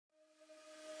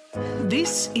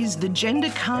This is the Gender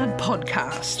Card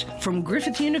podcast from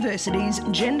Griffith University's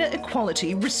Gender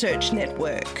Equality Research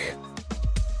Network.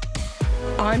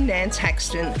 I'm Nance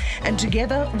Haxton, and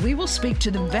together we will speak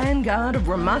to the vanguard of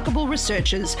remarkable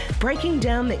researchers breaking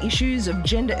down the issues of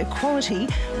gender equality,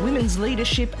 women's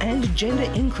leadership and gender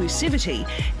inclusivity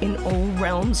in all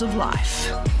realms of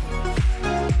life.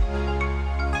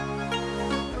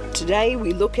 Today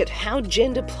we look at how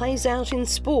gender plays out in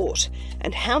sport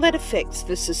and how that affects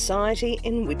the society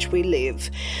in which we live.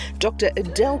 Dr.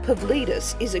 Adele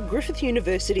Pavlidis is a Griffith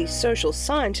University social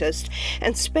scientist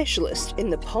and specialist in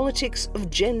the politics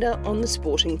of gender on the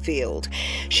sporting field.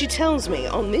 She tells me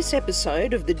on this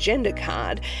episode of the Gender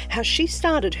Card how she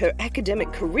started her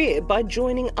academic career by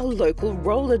joining a local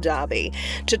roller derby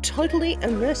to totally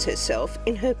immerse herself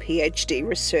in her PhD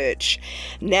research.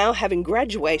 Now, having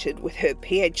graduated with her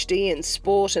PhD in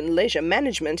sport and leisure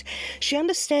management, she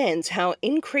understands how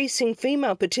increasing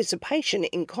female participation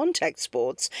in contact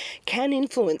sports can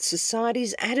influence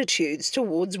society's attitudes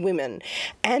towards women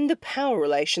and the power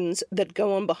relations that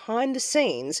go on behind the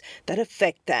scenes that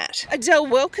affect that. Adele,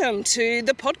 welcome to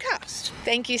the podcast.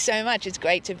 Thank you so much. It's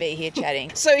great to be here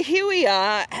chatting. So here we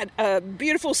are at a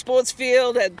beautiful sports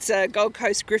field at Gold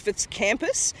Coast Griffiths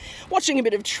campus, watching a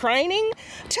bit of training.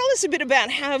 Tell us a bit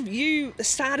about how you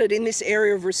started in this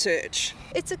area of research.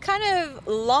 It's a kind of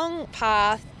long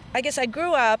path. I guess I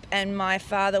grew up and my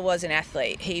father was an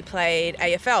athlete. He played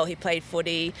AFL, he played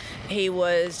footy. He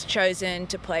was chosen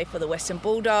to play for the Western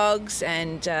Bulldogs,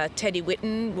 and Teddy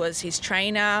Whitten was his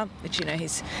trainer, which, you know,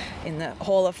 he's in the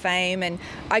Hall of Fame. And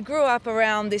I grew up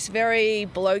around this very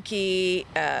blokey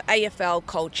AFL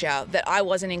culture that I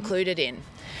wasn't included in.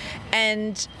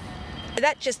 And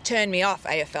that just turned me off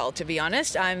AFL, to be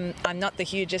honest. I'm not the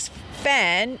hugest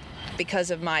fan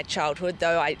because of my childhood,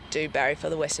 though I do barrack for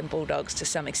the Western Bulldogs to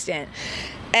some extent.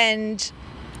 And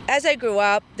as I grew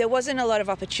up, there wasn't a lot of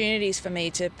opportunities for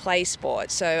me to play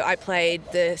sports. So I played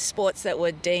the sports that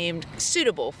were deemed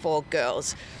suitable for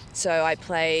girls. So I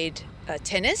played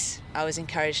tennis. I was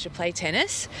encouraged to play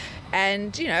tennis.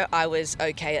 And, you know, I was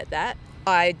okay at that.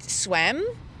 I swam.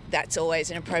 That's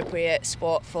always an appropriate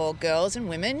sport for girls and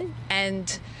women.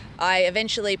 And I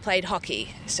eventually played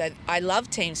hockey. So I love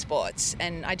team sports,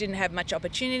 and I didn't have much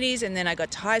opportunities. And then I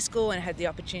got to high school and had the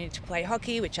opportunity to play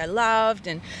hockey, which I loved.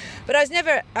 But I was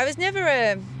never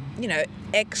a,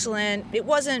 excellent. It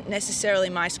wasn't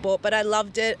necessarily my sport, but I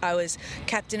loved it. I was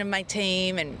captain of my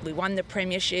team, and we won the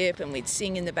premiership, and we'd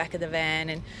sing in the back of the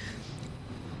van.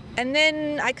 And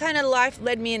then life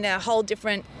led me in a whole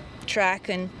different track.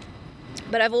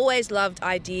 But I've always loved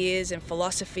ideas and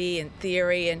philosophy and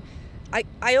theory, and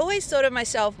I always thought of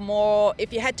myself more,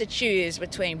 if you had to choose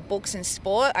between books and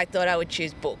sport, I thought I would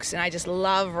choose books. And I just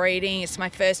love reading. It's my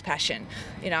first passion.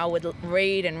 I would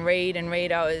read and read and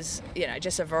read. I was,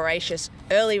 just a voracious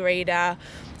early reader.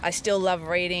 I still love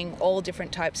reading all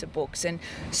different types of books. And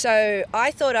so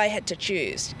I thought I had to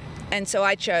choose. And so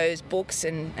I chose books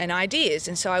and ideas.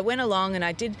 And so I went along and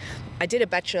I did a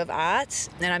Bachelor of Arts,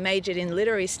 and I majored in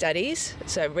literary studies,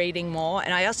 so reading more.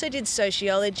 And I also did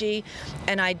sociology,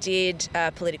 and I did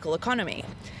political economy.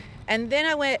 And then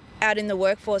I went out in the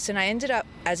workforce and I ended up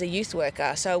as a youth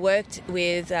worker. So I worked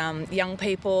with young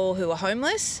people who were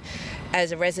homeless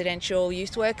as a residential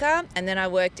youth worker. And then I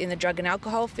worked in the drug and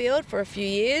alcohol field for a few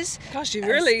years. Gosh, you've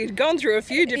really gone through a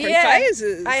few different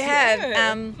phases. I have.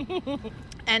 Yeah.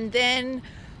 And then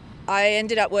I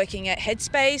ended up working at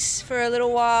Headspace for a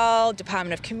little while,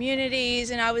 Department of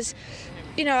Communities, and I was,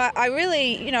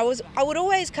 I would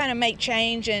always kind of make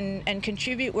change and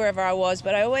contribute wherever I was,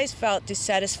 but I always felt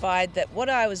dissatisfied that what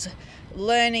I was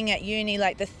learning at uni,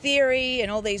 like the theory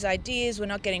and all these ideas, were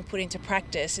not getting put into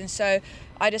practice. And so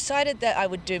I decided that I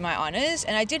would do my honours,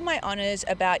 and I did my honours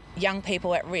about young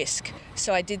people at risk.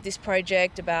 So I did this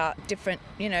project about different,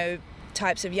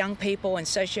 types of young people and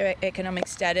socioeconomic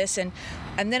status, and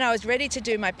then I was ready to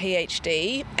do my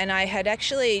PhD, and I had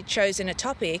actually chosen a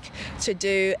topic to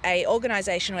do a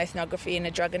organisational ethnography in a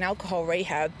drug and alcohol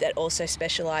rehab that also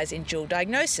specialised in dual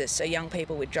diagnosis, so young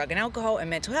people with drug and alcohol and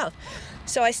mental health.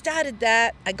 So I started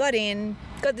that, I got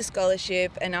the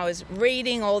scholarship, and I was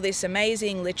reading all this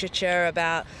amazing literature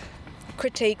about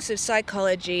critiques of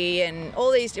psychology and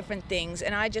all these different things,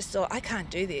 and I just thought, I can't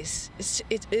do this.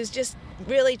 It was just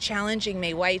really challenging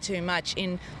me way too much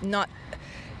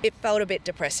it felt a bit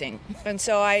depressing. And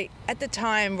so at the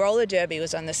time, roller derby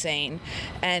was on the scene,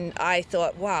 and I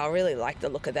thought, wow, I really like the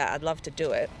look of that. I'd love to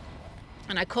do it.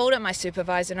 And I called up my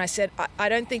supervisor and I said, I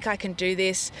don't think I can do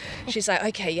this. She's like,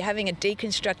 okay, you're having a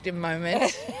deconstructive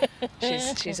moment.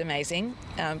 She's amazing,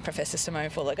 Professor Simone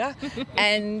Fulliger.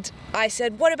 And I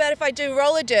said, what about if I do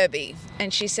roller derby?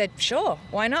 And she said, sure,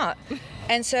 why not?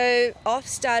 And so off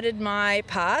started my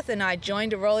path, and I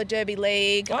joined a roller derby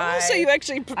league. Oh, so you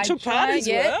actually took part as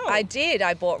well. I did.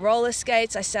 I bought roller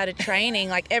skates. I started training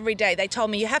like every day. They told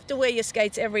me you have to wear your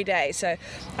skates every day. So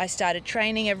I started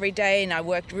training every day, and I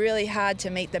worked really hard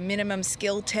to meet the minimum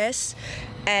skill tests.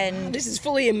 And this is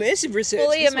fully immersive research.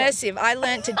 Fully immersive. I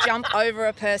learned to jump over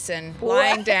a person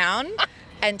lying down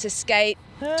and to skate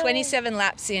 27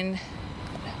 laps in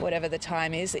whatever the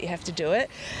time is that you have to do it.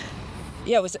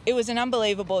 Yeah, it was an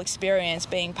unbelievable experience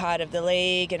being part of the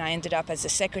league, and I ended up as the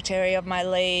secretary of my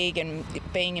league and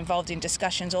being involved in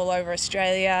discussions all over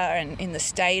Australia and in the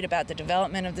state about the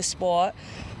development of the sport.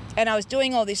 And I was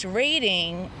doing all this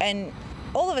reading, and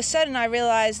all of a sudden I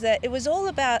realised that it was all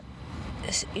about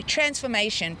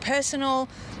transformation, personal,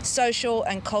 social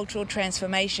and cultural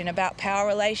transformation, about power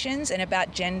relations and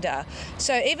about gender.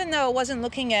 So even though I wasn't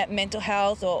looking at mental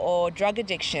health or drug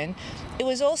addiction, it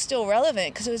was all still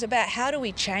relevant because it was about how do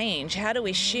we change, how do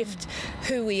we shift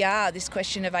who we are, this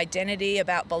question of identity,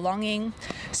 about belonging.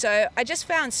 So I just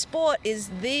found sport is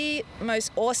the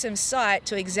most awesome site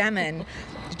to examine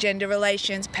gender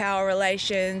relations, power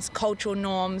relations, cultural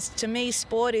norms. To me,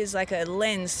 sport is like a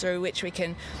lens through which we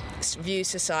can view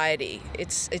society.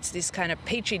 It's this kind of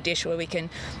petri dish where we can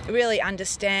really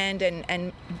understand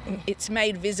and it's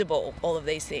made visible, all of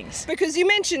these things. Because you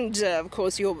mentioned, of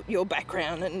course, your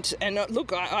background and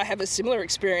look, I have a similar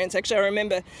experience. Actually, I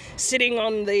remember sitting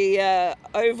on the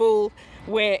oval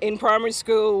where in primary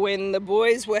school when the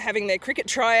boys were having their cricket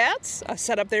tryouts. I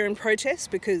sat up there in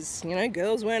protest because,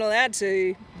 girls weren't allowed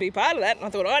to be part of that, and I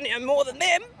thought I know more than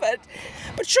them, but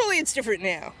surely it's different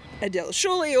now, Adele.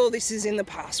 Surely all this is in the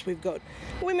past. We've got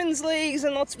women's leagues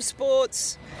and lots of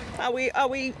sports.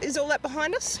 Is all that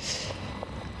behind us?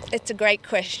 It's a great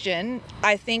question.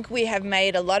 I think we have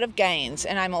made a lot of gains,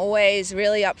 and I'm always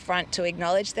really upfront to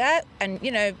acknowledge that. And,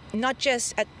 not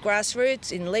just at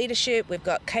grassroots, in leadership. We've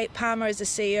got Kate Palmer as the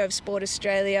CEO of Sport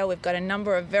Australia. We've got a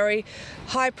number of very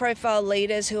high-profile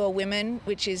leaders who are women,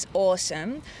 which is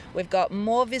awesome. We've got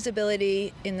more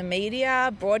visibility in the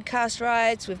media, broadcast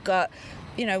rights. We've got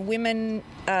women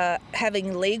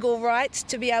having legal rights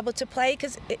to be able to play.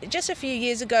 Because just a few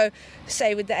years ago,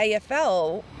 say with the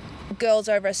AFL, girls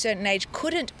over a certain age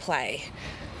couldn't play.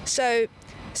 So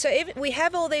even, we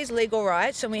have all these legal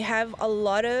rights and we have a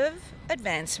lot of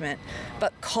advancement,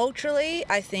 but culturally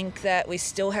I think that we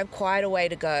still have quite a way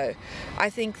to go. I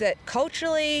think that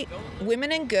culturally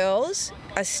women and girls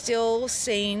are still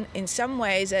seen in some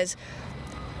ways as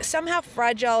somehow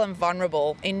fragile and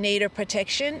vulnerable, in need of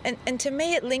protection, and to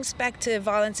me it links back to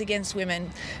violence against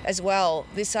women as well.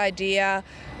 This idea,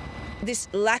 this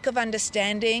lack of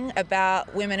understanding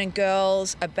about women and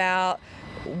girls, about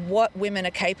what women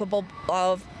are capable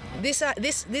of,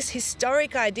 this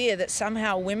historic idea that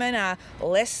somehow women are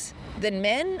less than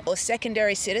men or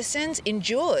secondary citizens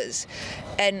endures.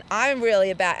 And I'm really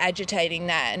about agitating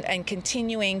that and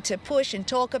continuing to push and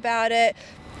talk about it.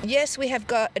 Yes, we have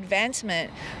got advancement,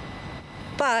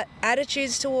 but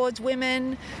attitudes towards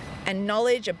women and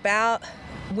knowledge about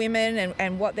women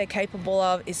and what they're capable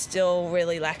of is still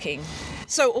really lacking.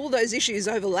 So all those issues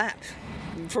overlap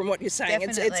from what you're saying.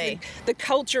 Definitely. It's the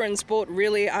culture and sport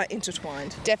really are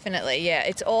intertwined. Definitely, yeah.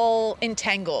 It's all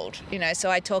entangled, so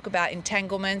I talk about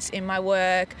entanglements in my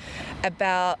work,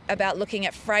 about looking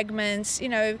at fragments.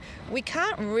 We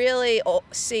can't really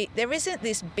see, there isn't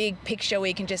this big picture where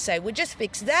you can just say, we'll just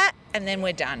fix that and then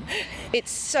we're done.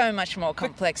 It's so much more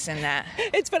complex than that.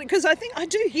 It's funny because I think I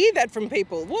do hear that from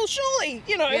people. Well, surely,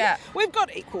 we've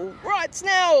got equal rights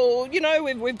now, or,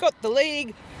 we've got the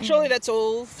league. Surely that's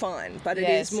all fine, but it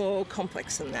is more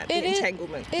complex than that, the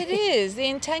entanglement. It is, the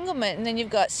entanglement, and then you've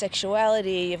got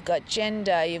sexuality, you've got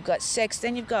gender, you've got sex,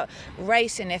 then you've got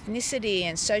race and ethnicity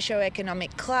and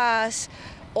socioeconomic class,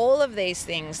 all of these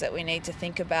things that we need to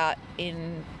think about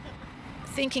in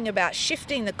thinking about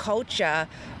shifting the culture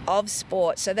of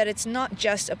sport so that it's not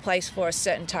just a place for a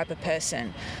certain type of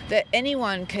person, that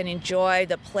anyone can enjoy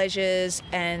the pleasures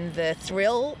and the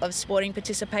thrill of sporting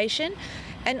participation.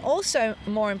 And also,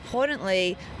 more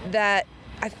importantly, that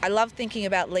I love thinking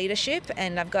about leadership,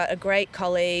 and I've got a great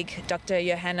colleague, Dr.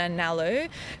 Johanna Nalu,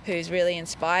 who's really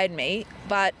inspired me.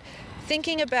 But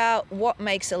thinking about what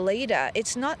makes a leader,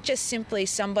 it's not just simply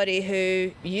somebody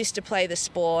who used to play the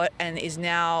sport and is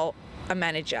now a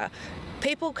manager.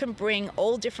 People can bring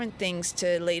all different things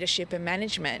to leadership and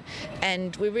management,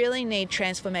 and we really need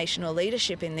transformational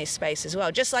leadership in this space as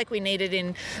well, just like we need it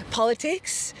in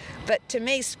politics. But to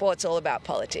me, sport's all about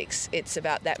politics. It's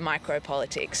about that micro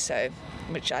politics. So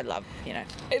which I love, Yeah,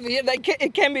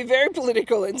 it can be very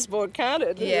political in sport, can't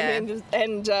it? Yeah.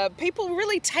 And people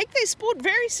really take their sport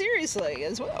very seriously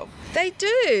as well. They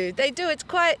do. It's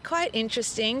quite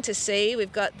interesting to see.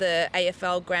 We've got the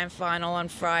AFL Grand Final on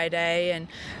Friday, and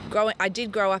I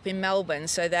did grow up in Melbourne,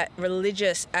 so that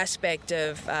religious aspect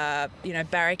of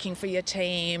barracking for your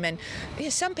team, and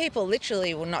some people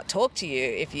literally will not talk to you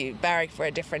if you barrack for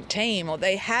a different team, or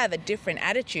they have a different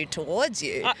attitude towards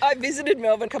you. I visited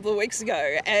Melbourne a couple of weeks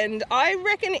ago, and I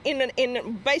reckon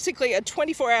in basically a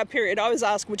 24-hour period, I was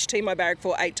asked which team I barrack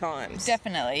for 8 times.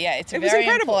 Definitely, yeah. It's a very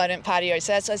important part of your...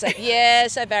 So I was like,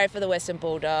 yes, I barrack for the Western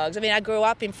Bulldogs. I mean, I grew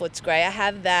up in Footscray. I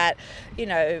have that,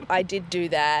 I did do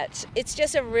that. It's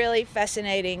just a really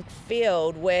fascinating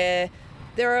field where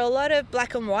there are a lot of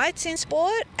black and whites in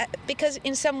sport, because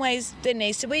in some ways there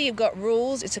needs to be. You've got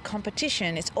rules, it's a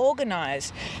competition, it's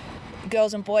organised.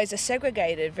 Girls and boys are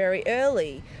segregated very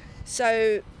early.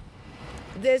 So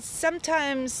there's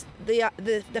sometimes the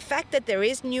fact that there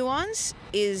is nuance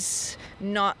is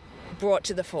not brought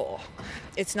to the fore.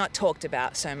 It's not talked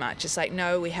about so much. It's like,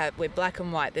 no, we're black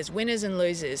and white. There's winners and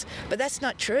losers. But that's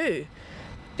not true.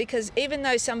 Because even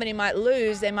though somebody might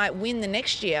lose, they might win the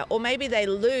next year. Or maybe they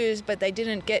lose, but they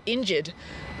didn't get injured,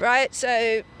 right?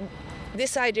 So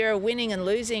this idea of winning and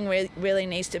losing really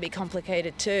needs to be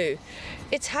complicated too.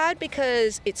 It's hard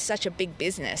because it's such a big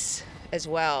business as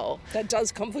well. That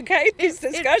does complicate this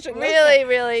discussion. It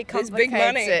really complicates big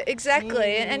money. it.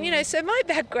 Exactly. And so my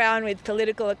background with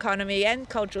political economy and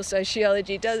cultural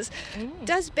sociology does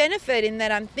benefit in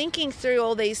that I'm thinking through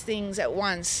all these things at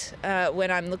once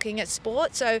when I'm looking at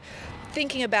sport. So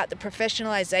thinking about the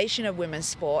professionalisation of women's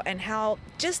sport and how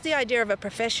just the idea of a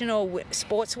professional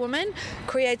sportswoman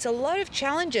creates a lot of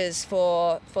challenges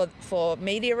for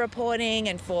media reporting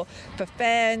and for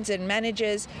fans and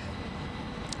managers.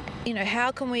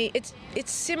 How can we...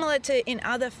 It's similar to in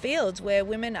other fields where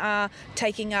women are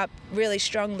taking up really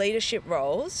strong leadership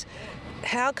roles.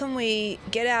 How can we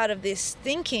get out of this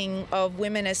thinking of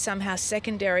women as somehow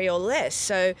secondary or less?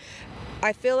 So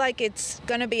I feel like it's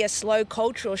going to be a slow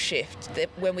cultural shift that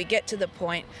when we get to the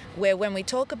point where when we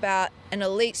talk about an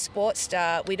elite sports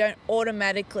star, we don't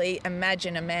automatically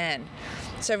imagine a man.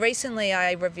 So recently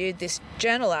I reviewed this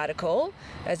journal article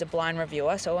as a blind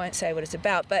reviewer, so I won't say what it's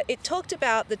about, but it talked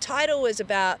about, the title was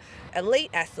about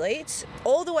elite athletes.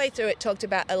 All the way through it talked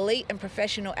about elite and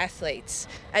professional athletes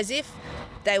as if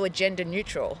they were gender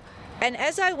neutral. And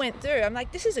as I went through, I'm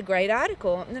like, this is a great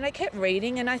article. And then I kept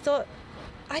reading and I thought,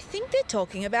 I think they're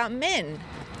talking about men.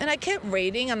 And I kept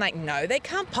reading, I'm like, no, they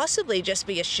can't possibly just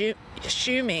be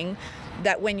assuming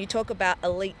that when you talk about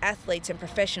elite athletes and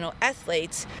professional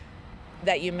athletes,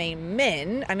 that you mean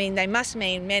men. I mean, they must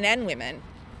mean men and women.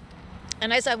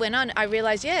 And as I went on, I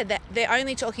realised, that they're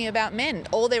only talking about men.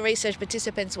 All their research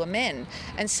participants were men.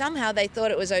 And somehow they thought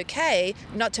it was okay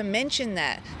not to mention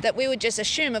that we would just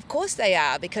assume, of course they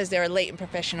are, because they're elite and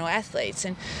professional athletes.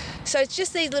 And so it's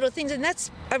just these little things. And that's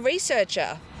a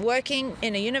researcher working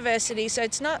in a university. So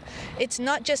it's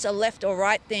not just a left or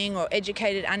right thing or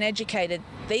educated, uneducated.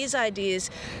 These ideas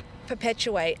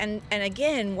perpetuate. And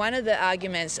again, one of the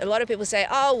arguments, a lot of people say,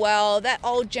 oh, well, that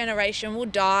old generation will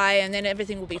die and then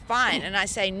everything will be fine. And I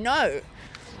say, no.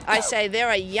 I say there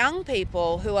are young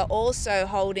people who are also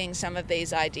holding some of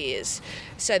these ideas,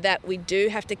 so that we do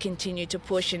have to continue to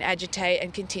push and agitate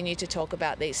and continue to talk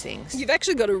about these things. You've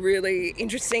actually got a really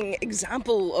interesting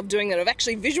example of doing it, of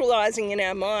actually visualising in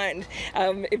our mind.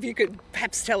 If you could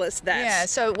perhaps tell us that. Yeah,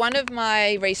 so one of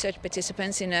my research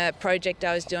participants in a project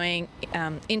I was doing,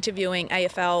 interviewing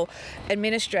AFL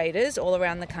administrators all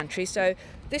around the country. So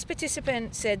this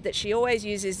participant said that she always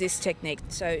uses this technique.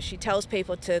 So she tells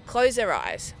people to close their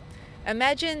eyes.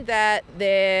 Imagine that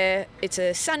it's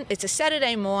a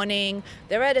Saturday morning,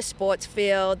 they're at a sports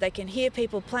field, they can hear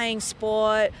people playing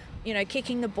sport,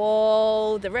 kicking the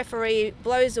ball, the referee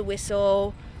blows a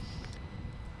whistle,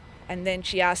 and then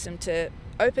she asks them to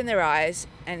open their eyes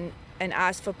and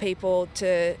ask for people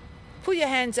to put your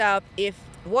hands up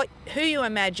who you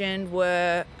imagined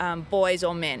were boys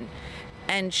or men.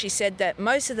 And she said that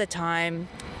most of the time,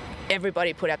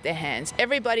 everybody put up their hands.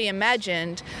 Everybody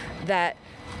imagined that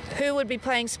who would be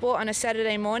playing sport on a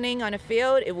Saturday morning on a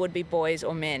field? It would be boys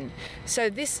or men. So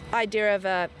this idea of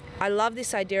I love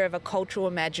this idea of a cultural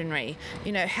imaginary.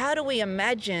 How do we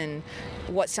imagine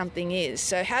what something is?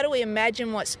 So how do we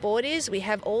imagine what sport is? We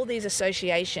have all these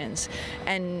associations.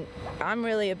 And I'm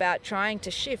really about trying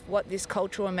to shift what this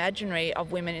cultural imaginary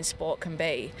of women in sport can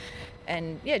be.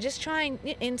 And just trying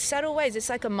in subtle ways. It's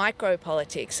like a micro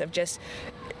politics of just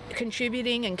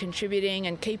contributing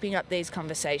and keeping up these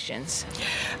conversations.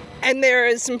 And there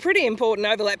are some pretty important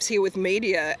overlaps here with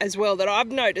media as well that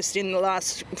I've noticed in the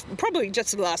last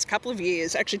couple of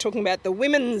years, actually talking about the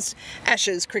women's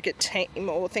Ashes cricket team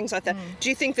or things like that. Do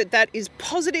you think that is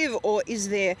positive, or is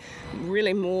there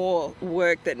really more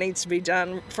work that needs to be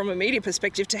done from a media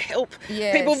perspective to help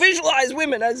people visualise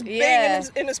women as being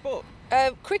in a sport?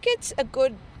 Cricket's a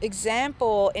good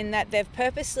example in that they've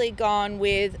purposely gone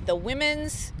with the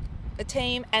women's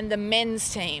team and the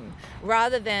men's team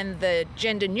rather than the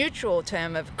gender neutral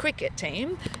term of cricket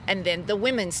team and then the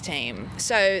women's team.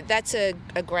 So that's a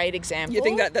great example. You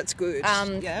think that's good?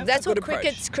 That's what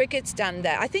cricket's done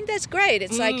that. I think that's great.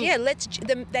 It's like,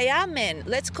 they are men.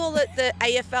 Let's call it the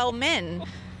AFL men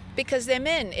because they're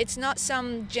men. It's not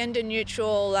some gender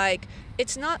neutral, like,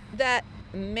 it's not that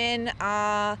men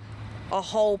are a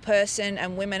whole person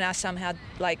and women are somehow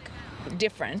like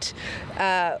different.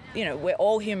 We're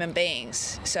all human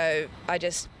beings. So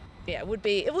it would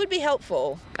be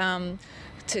helpful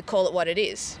to call it what it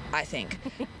is, I think.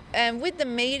 And with the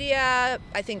media,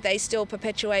 I think they still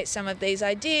perpetuate some of these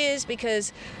ideas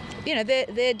because,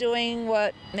 they're doing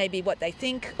what they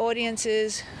think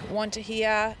audiences want to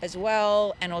hear as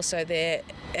well, and also their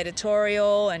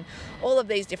editorial and all of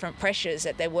these different pressures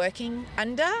that they're working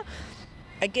under.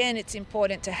 Again, it's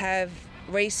important to have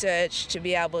research to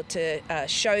be able to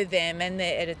show them and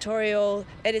their editorial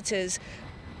editors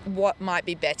what might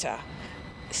be better.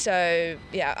 So,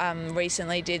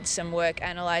 recently did some work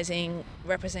analysing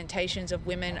representations of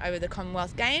women over the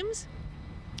Commonwealth Games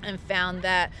and found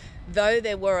that though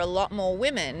there were a lot more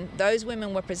women, those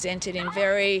women were presented in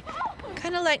very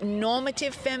kind of like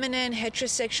normative feminine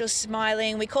heterosexual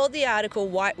smiling. We called the article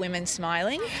White Women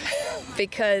Smiling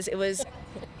because it was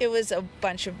a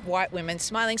bunch of white women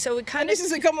smiling. So we kind of... This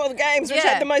is the Commonwealth Games, which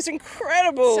had the most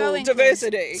incredible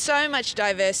diversity. So much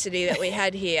diversity that we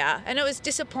had here. And it was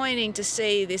disappointing to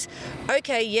see this,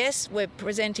 okay, yes, we're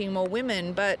presenting more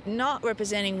women, but not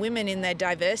representing women in their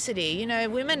diversity.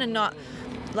 Women are not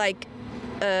like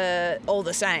all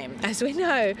the same. As we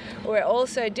know, we're all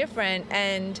so different,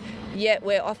 and yet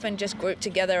we're often just grouped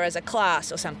together as a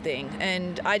class or something.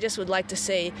 And I just would like to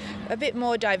see a bit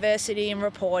more diversity in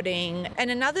reporting.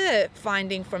 And another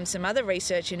finding from some other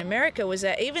research in America was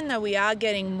that even though we are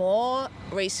getting more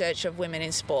research of women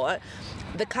in sport,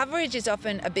 the coverage is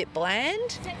often a bit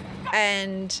bland,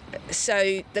 and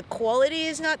so the quality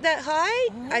is not that high,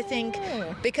 I think,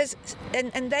 because,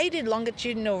 and they did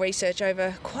longitudinal research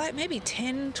over quite maybe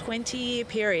 10, 20-year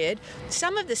period.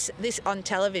 Some of this on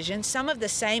television, some of the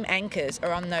same anchors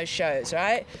are on those shows,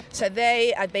 right? So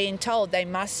they are being told they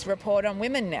must report on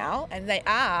women now, and they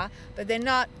are, but they're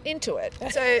not into it.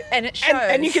 So, and it shows.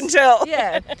 And you can tell.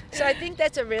 Yeah. So I think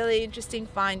that's a really interesting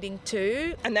finding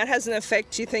too. And that has an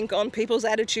effect, you think, on people's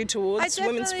attitude towards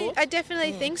women's sport? I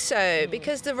definitely think so,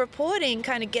 because the reporting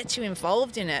kind of gets you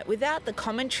involved in it. Without the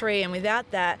commentary and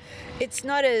without that, it's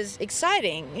not as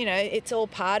exciting. It's all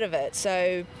part of it.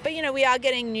 So, but we are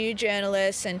getting new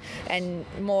journalists and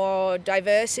more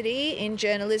diversity in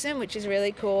journalism, which is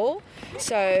really cool.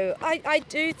 So I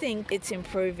do think it's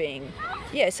improving.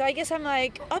 Yeah, so I guess I'm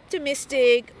like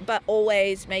optimistic, but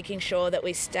always making sure that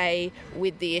we stay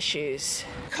with the issues.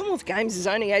 Commonwealth Games is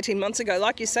only 18 months ago.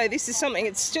 Like you say, this is something,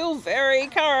 it's still very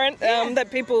current,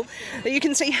 that you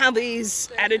can see how these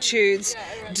attitudes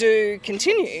do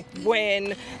continue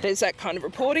when there's that kind of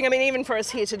reporting. I mean, even for us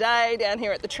here today, down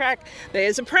here at the track,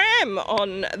 there's a pram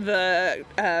on the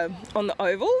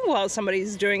oval while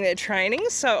somebody's doing their training.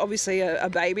 So obviously a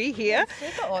baby here.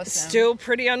 That's super awesome. Still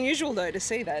pretty unusual though to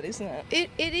see that, isn't it?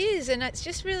 It is, and it's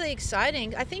just really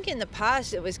exciting. I think in the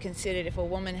past it was considered if a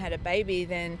woman had a baby,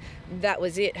 then that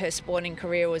was it, her sporting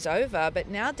career was over. But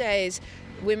nowadays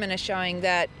women are showing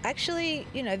that actually,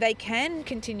 they can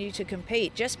continue to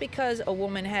compete. Just because a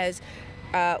woman has,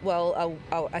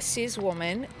 a cis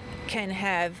woman can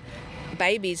have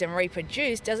babies and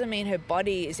reproduce doesn't mean her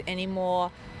body is any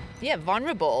more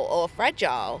vulnerable or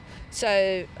fragile.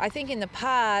 So I think in the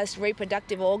past,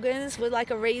 reproductive organs were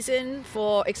like a reason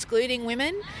for excluding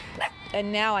women.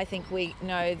 And now I think we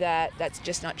know that that's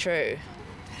just not true.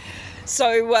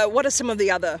 So what are some of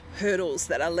the other hurdles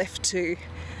that are left to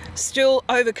still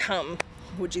overcome,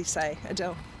 would you say,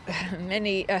 Adele?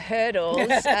 Many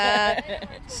hurdles.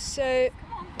 So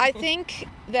I think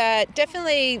that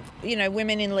definitely,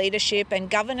 women in leadership and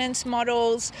governance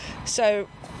models. So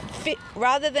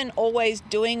rather than always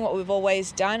doing what we've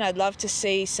always done, I'd love to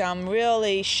see some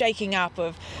really shaking up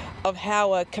of of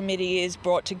how a committee is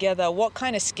brought together, what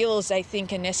kind of skills they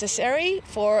think are necessary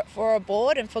for a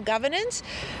board and for governance.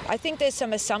 I think there's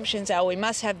some assumptions, we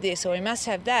must have this or we must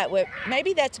have that, where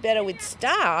maybe that's better with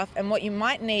staff, and what you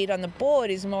might need on the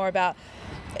board is more about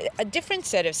a different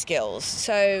set of skills.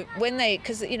 So when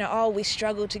because we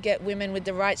struggle to get women with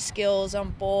the right skills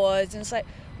on boards, and it's like,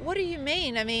 what do you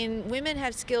mean? I mean, women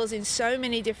have skills in so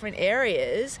many different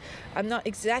areas. I'm not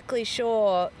exactly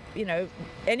sure,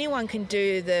 anyone can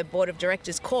do the board of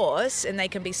directors course and they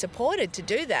can be supported to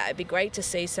do that. It'd be great to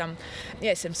see some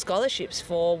scholarships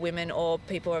for women or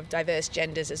people of diverse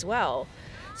genders as well.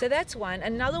 So that's one.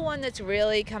 Another one that's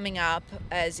really coming up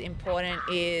as important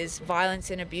is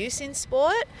violence and abuse in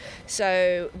sport.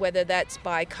 So whether that's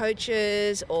by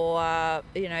coaches or,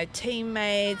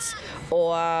 teammates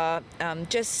or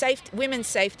just women's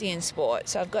safety in sport.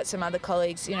 So I've got some other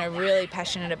colleagues, really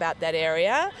passionate about that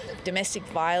area. Domestic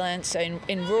violence. So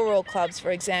in rural clubs,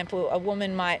 for example, a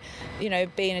woman might,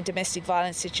 be in a domestic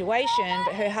violence situation,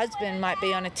 but her husband might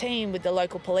be on a team with the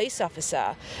local police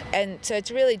officer. And so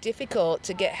it's really difficult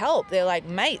to get help. They're like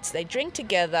mates, they drink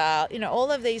together,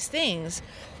 all of these things.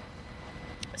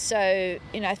 So,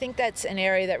 I think that's an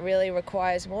area that really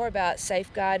requires more about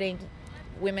safeguarding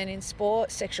women in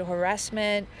sport, sexual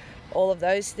harassment, all of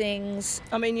those things.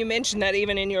 I mean, you mentioned that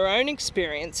even in your own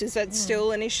experience. Is that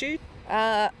still an issue?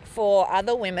 For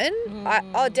other women?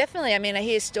 Definitely. I mean, I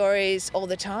hear stories all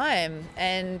the time,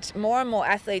 and more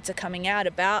athletes are coming out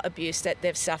about abuse that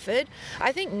they've suffered.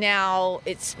 I think now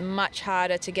it's much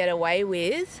harder to get away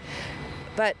with,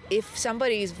 but if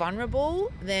somebody is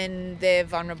vulnerable, then they're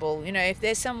vulnerable. If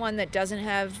there's someone that doesn't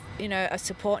have, a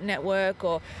support network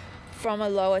or from a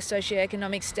lower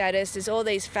socioeconomic status, there's all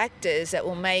these factors that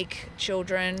will make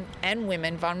children and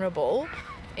women vulnerable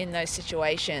in those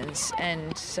situations.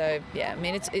 And so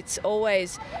it's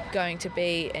always going to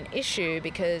be an issue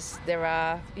because there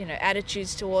are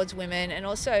attitudes towards women, and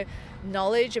also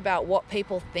knowledge about what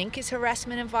people think is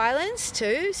harassment and violence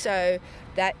too. So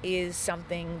that is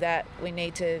something that we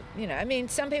need to,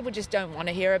 some people just don't want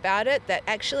to hear about it, that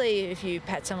actually if you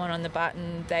pat someone on the butt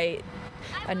and they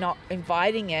are not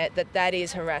inviting it, that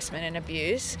is harassment and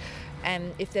abuse.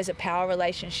 And if there's a power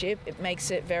relationship, it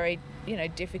makes it very,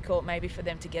 difficult maybe for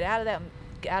them to get out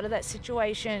of that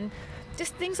situation.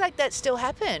 Just things like that still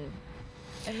happen.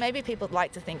 And maybe people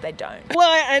like to think they don't. Well,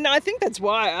 and I think that's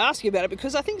why I ask you about it,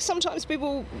 because I think sometimes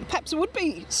people perhaps would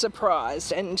be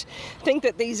surprised and think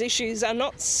that these issues are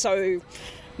not so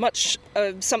much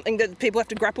something that people have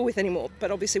to grapple with anymore, but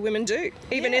obviously women do.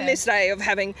 Even in this day of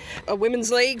having a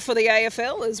women's league for the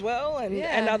AFL as well,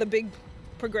 and other big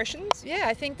progressions. Yeah,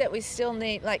 I think that we still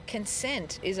need,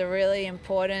 consent is a really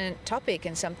important topic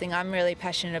and something I'm really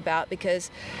passionate about, because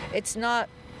it's not,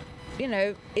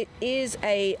 it is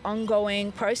a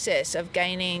ongoing process of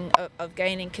gaining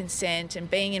consent and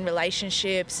being in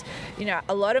relationships.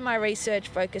 A lot of my research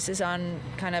focuses on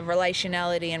kind of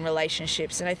relationality and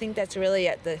relationships, and I think that's really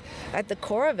at the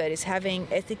core of it, is having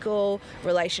ethical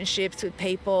relationships with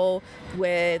people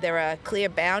where there are clear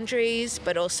boundaries,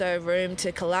 but also room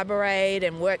to collaborate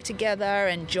and work together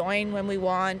and join when we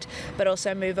want, but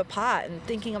also move apart, and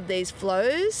thinking of these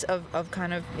flows of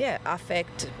kind of,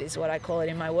 affect is what I call it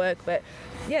in my work. But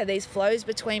these flows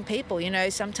between people,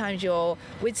 sometimes you're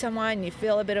with someone, you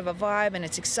feel a bit of a vibe and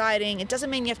it's exciting. It doesn't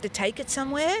mean you have to take it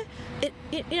somewhere.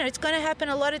 It's going to happen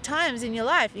a lot of times in your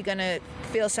life. You're going to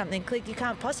feel something click, you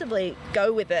can't possibly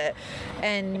go with it.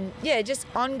 And just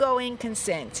ongoing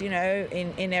consent,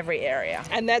 in every area.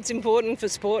 And that's important for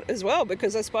sport as well,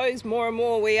 because I suppose more and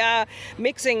more we are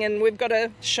mixing and we've got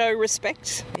to show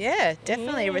respect. Yeah,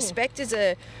 definitely. Respect is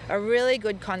a really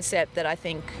good concept that I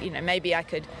think, maybe I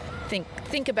could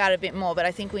think about a bit more, but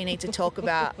I think we need to talk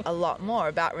about a lot more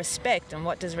about respect and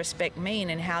what does respect mean,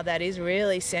 and how that is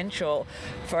really central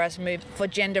for us for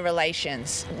gender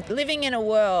relations. Living in a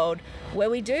world where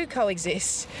we do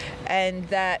coexist, and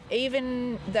that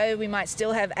even though we might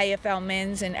still have AFL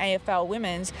men's and AFL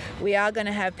women's, we are going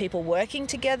to have people working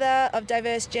together of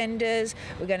diverse genders.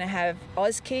 We're going to have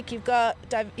Auskick, you've got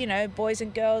boys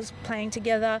and girls playing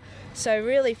together. So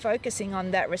really focusing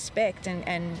on that respect,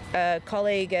 and a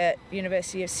colleague at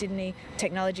University of Sydney,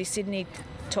 Technology Sydney,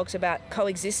 talks about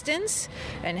coexistence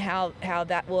and how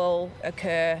that will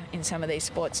occur in some of these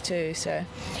sports too. So,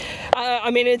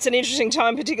 it's an interesting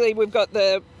time. Particularly, we've got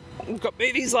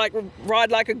movies like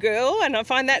Ride Like a Girl, and I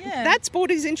find that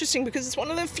sport is interesting because it's one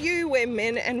of the few where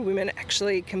men and women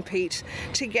actually compete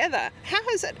together. How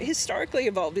has that historically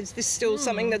evolved? Is this still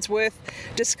something that's worth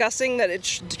discussing, that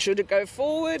should it go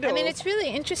forward? I mean, it's really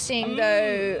interesting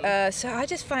though. So I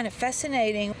just find it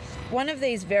fascinating. One of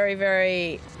these very,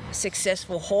 very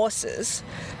successful horses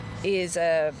is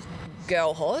a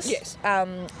girl horse. Yes.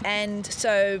 And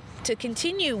so to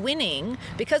continue winning,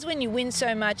 because when you win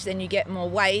so much, then you get more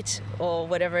weight or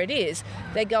whatever it is,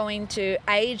 they go into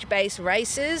age-based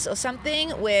races or something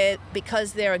where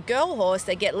because they're a girl horse,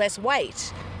 they get less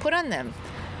weight put on them.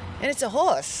 And it's a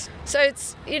horse. So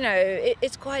it's,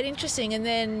 it's quite interesting. And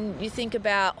then you think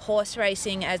about horse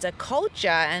racing as a culture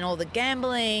and all the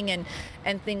gambling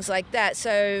and things like that.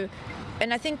 So,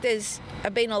 and I think there's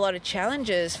been a lot of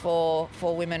challenges for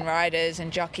women riders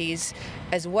and jockeys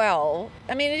as well.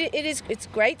 I mean, it's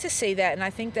great to see that. And I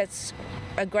think that's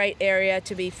a great area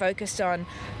to be focused on,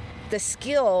 the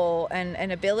skill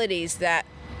and abilities that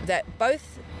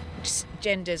both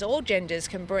genders, all genders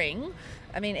can bring.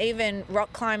 I mean, even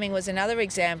rock climbing was another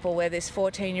example where this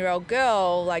 14-year-old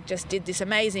girl just did this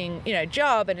amazing,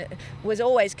 job, and it was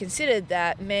always considered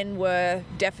that men were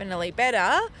definitely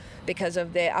better because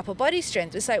of their upper body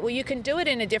strength. It's like, well, you can do it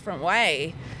in a different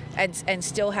way and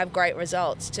still have great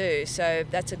results too. So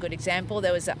that's a good example.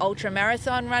 There was an ultra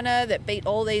marathon runner that beat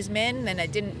all these men, and they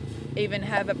didn't even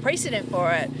have a precedent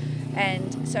for it.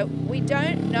 And so we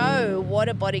don't know what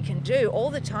a body can do. All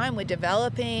the time we're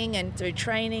developing, and through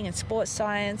training and sports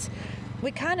science, we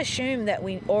can't assume that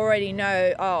we already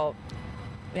know,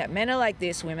 men are like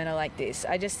this, women are like this.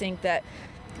 I just think that,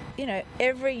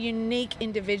 every unique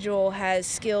individual has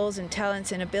skills and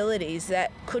talents and abilities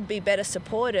that could be better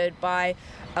supported by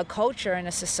a culture and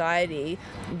a society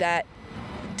that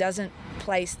doesn't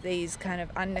place these kind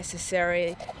of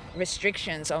unnecessary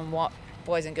restrictions on what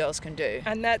boys and girls can do.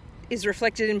 And that is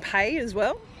reflected in pay as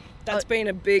well. That's been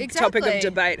a big topic of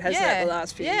debate, hasn't it, the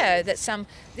last few years? Yeah, that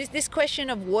this question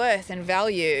of worth and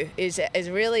value is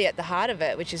really at the heart of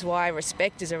it, which is why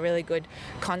respect is a really good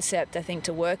concept, I think,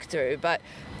 to work through. But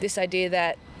this idea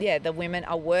that, the women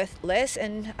are worth less,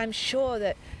 and I'm sure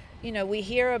that, we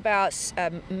hear about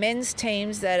men's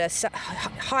teams that are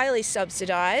highly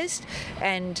subsidised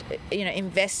and,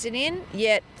 invested in,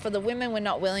 yet for the women we're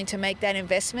not willing to make that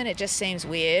investment. It just seems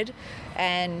weird,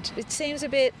 and it seems a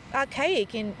bit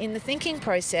archaic in the thinking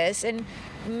process, and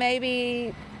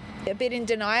maybe a bit in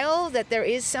denial that there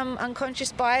is some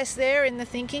unconscious bias there in the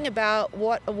thinking about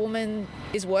what a woman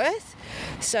is worth.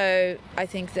 So I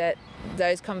think that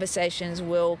those conversations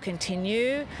will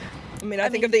continue. I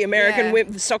think of the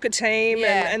American soccer team,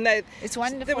 and it's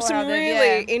wonderful. There were some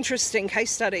really interesting case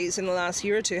studies in the last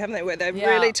year or two, haven't they, where they've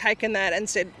really taken that and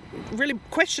said, really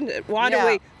questioned it. Why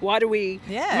do we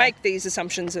make these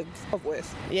assumptions of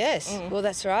worth? Yes, well,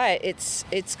 that's right.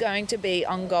 It's going to be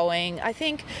ongoing. I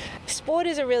think sport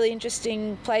is a really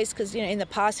interesting place because, in the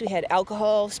past we had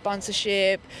alcohol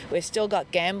sponsorship, we've still got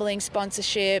gambling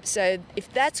sponsorship. So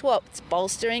if that's what's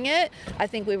bolstering it, I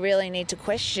think we really need to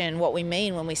question what we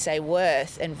mean when we say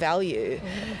worth and value.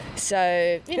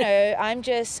 So, I'm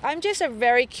just a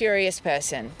very curious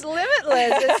person. It's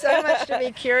limitless. There's so much to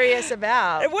be curious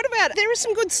about. What about, there are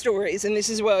some good stories in this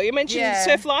as well. You mentioned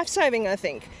Surf Lifesaving, I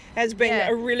think, has been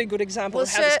a really good example of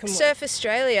how this can work. Surf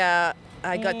Australia,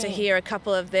 I got to hear a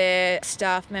couple of their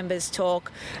staff members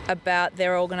talk about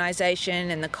their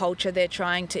organisation and the culture they're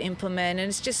trying to implement, and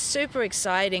it's just super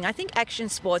exciting. I think action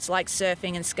sports like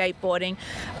surfing and skateboarding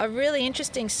are really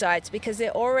interesting sites because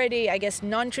they're already, I guess,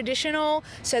 non-traditional,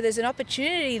 so there's an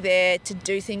opportunity there to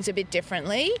do things a bit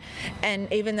differently.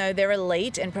 And even though they're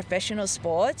elite and professional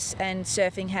sports, and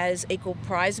surfing has equal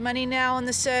prize money now on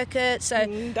the circuit, so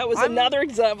that was another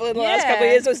example in the last couple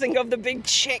of years. I was thinking of the big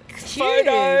check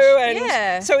photo, and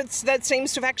so that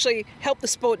seems to have actually helped the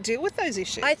sport deal with those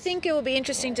issues. I think it will be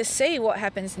interesting to see what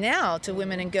happens now to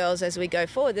women and girls as we go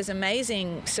forward. There's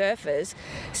amazing surfers.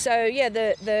 So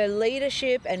the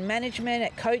leadership and management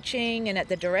at coaching and at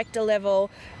the director level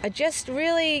are just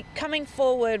really coming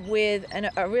forward with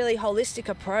a really holistic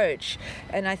approach.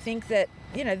 And I think that,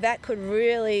 that could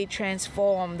really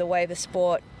transform the way the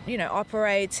sport,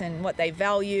 operates and what they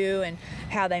value and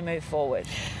how they move forward.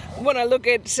 When I look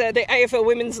at the AFL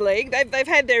Women's League, they've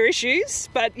had their issues,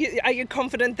 but are you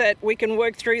confident that we can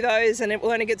work through those and it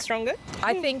will only get stronger?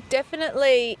 I think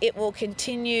definitely it will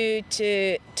continue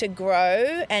to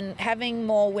grow, and having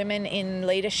more women in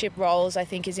leadership roles I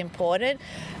think is important.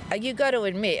 You got to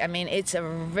admit, it's a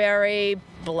very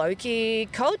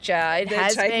blokey culture. They're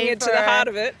taking it to the heart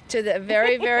of it. To the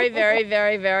very, very, very,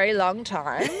 very, very long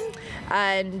time.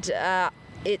 And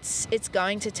it's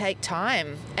going to take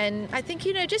time. And I think,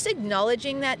 just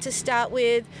acknowledging that to start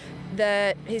with,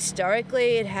 that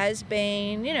historically it has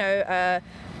been,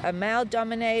 a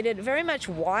male-dominated, very much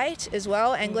white as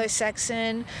well,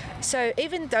 Anglo-Saxon. So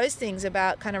even those things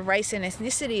about kind of race and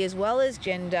ethnicity as well as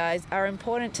gender are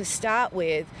important to start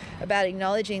with, about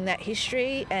acknowledging that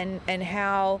history and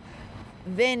how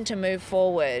then to move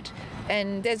forward.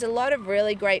 And there's a lot of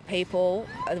really great people,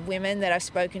 women that I've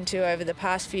spoken to over the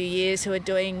past few years who are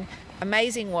doing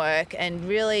amazing work and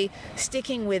really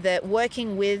sticking with it,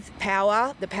 working with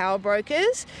the power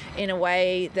brokers in a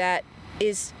way that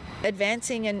is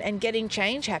advancing and getting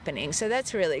change happening. So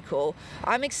that's really cool.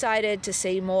 I'm excited to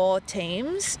see more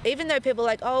teams, even though people are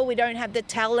like, oh, we don't have the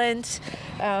talent,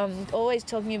 always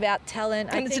talking about talent.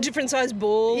 And it's a different size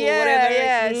ball yeah, or whatever.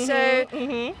 Yeah,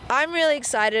 so I'm really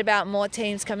excited about more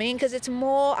teams coming in because it's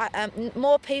more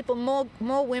people,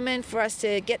 more women for us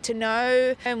to get to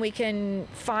know, and we can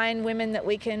find women that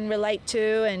we can relate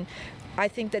to, and I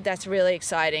think that that's really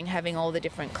exciting, having all the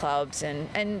different clubs and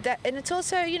it's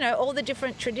also, all the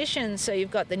different traditions. So you've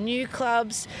got the new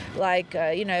clubs like,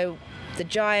 the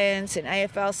Giants and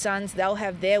AFL Suns, they'll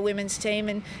have their women's team.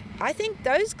 And I think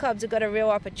those clubs have got a real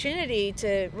opportunity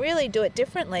to really do it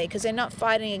differently because they're not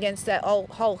fighting against that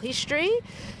whole history.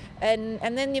 And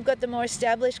then you've got the more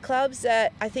established clubs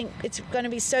that I think it's going to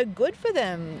be so good for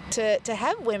them to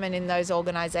have women in those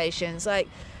organisations. Like,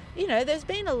 there's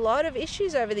been a lot of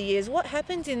issues over the years. What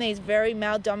happens in these very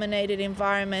male-dominated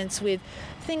environments with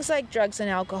things like drugs and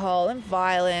alcohol and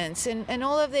violence and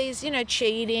all of these,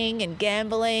 cheating and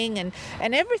gambling and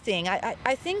everything.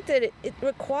 I think that it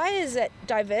requires that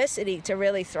diversity to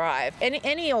really thrive,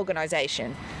 any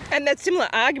organisation. And that similar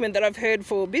argument that I've heard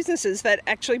for businesses, that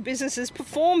actually businesses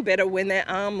perform better when there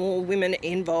are more women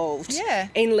involved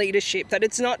in leadership, that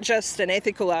it's not just an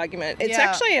ethical argument, it's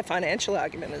actually a financial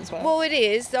argument as well. Well, it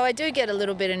is, though I do get a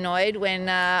little bit annoyed when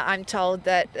I'm told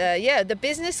that, the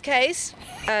business case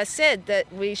said that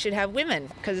we should have women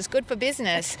because it's good for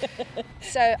business.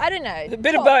 So, I don't know. A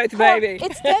bit of both, maybe.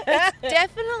 It's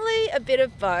definitely a bit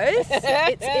of both.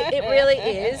 It really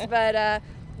is, but...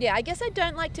 I guess I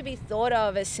don't like to be thought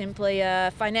of as simply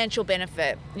a financial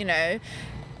benefit,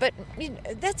 but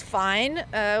that's fine.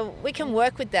 We can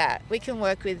work with that. We're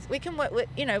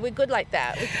good like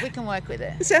that. We can work with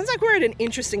it. It sounds like we're at an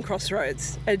interesting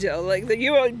crossroads, Adele. Like that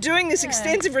you are doing this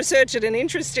extensive research at an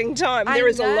interesting time. There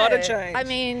is a lot of change. I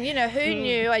mean, who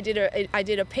knew? I did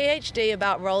a PhD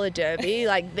about roller derby,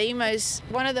 like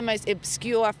one of the most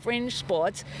obscure fringe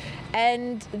sports.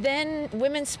 And then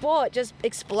women's sport just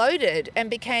exploded and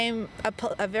became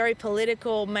a very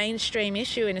political mainstream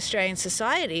issue in Australian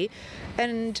society.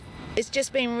 And it's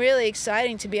just been really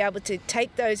exciting to be able to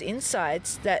take those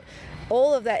insights, that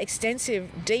all of that extensive,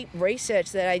 deep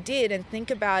research that I did, and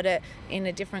think about it in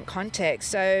a different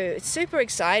context. So it's super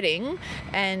exciting,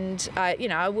 and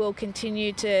I will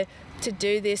continue to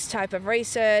do this type of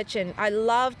research, and I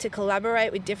love to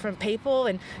collaborate with different people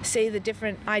and see the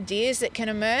different ideas that can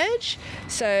emerge.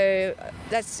 So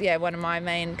that's one of my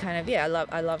main kind of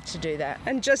I love to do that.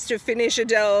 And just to finish,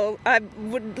 Adele, I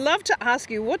would love to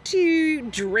ask you, what do you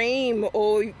dream,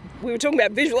 or we were talking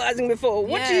about visualising before,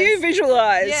 what do you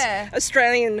visualise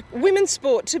Australian women's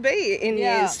sport to be in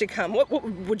years to come? What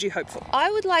would you hope for?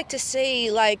 I would like to see,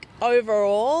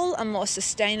 overall, a more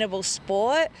sustainable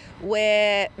sport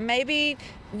where maybe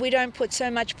we don't put so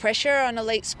much pressure on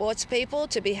elite sports people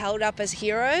to be held up as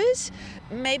heroes.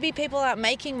 Maybe people aren't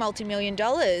making multi-million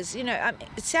dollars. It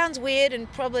sounds weird and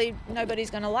probably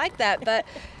nobody's going to like that, but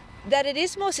that it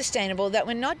is more sustainable, that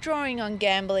we're not drawing on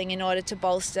gambling in order to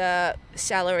bolster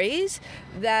salaries,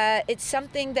 that it's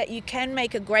something that you can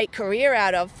make a great career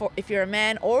out of if you're a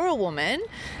man or a woman,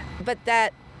 but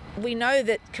that we know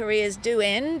that careers do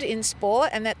end in sport,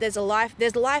 and that there's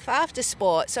life after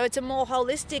sport. So it's a more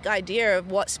holistic idea of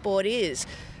what sport is.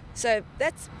 So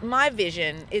that's my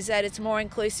vision, is that it's more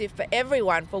inclusive for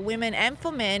everyone, for women and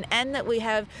for men, and that we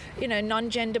have,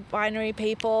 non-gender binary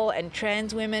people and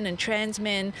trans women and trans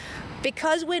men,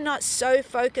 because we're not so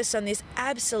focused on this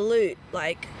absolute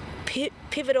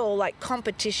pivotal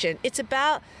competition. It's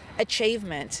about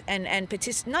achievement and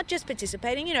not just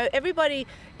participating. Everybody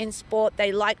in sport,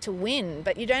 they like to win,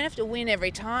 but you don't have to win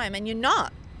every time, and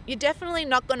you're definitely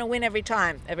not going to win every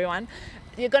time, everyone.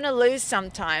 You're going to lose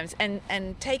sometimes,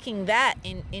 and taking that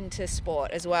into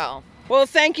sport as well. Well,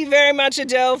 thank you very much,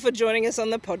 Adele, for joining us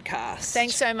on the podcast.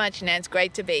 Thanks so much, Nance.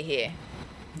 Great to be here.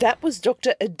 That was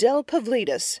Dr. Adele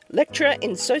Pavlidis, lecturer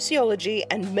in sociology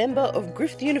and member of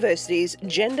Griffith University's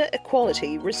Gender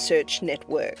Equality Research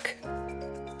Network.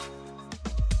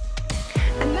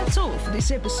 And that's all for this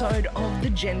episode of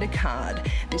The Gender Card.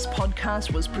 This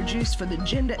podcast was produced for the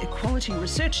Gender Equality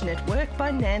Research Network by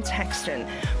Nance Haxton,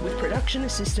 with production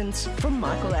assistance from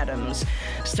Michael Adams.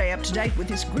 Stay up to date with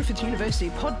this Griffith University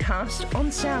podcast on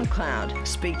SoundCloud.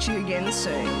 Speak to you again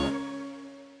soon.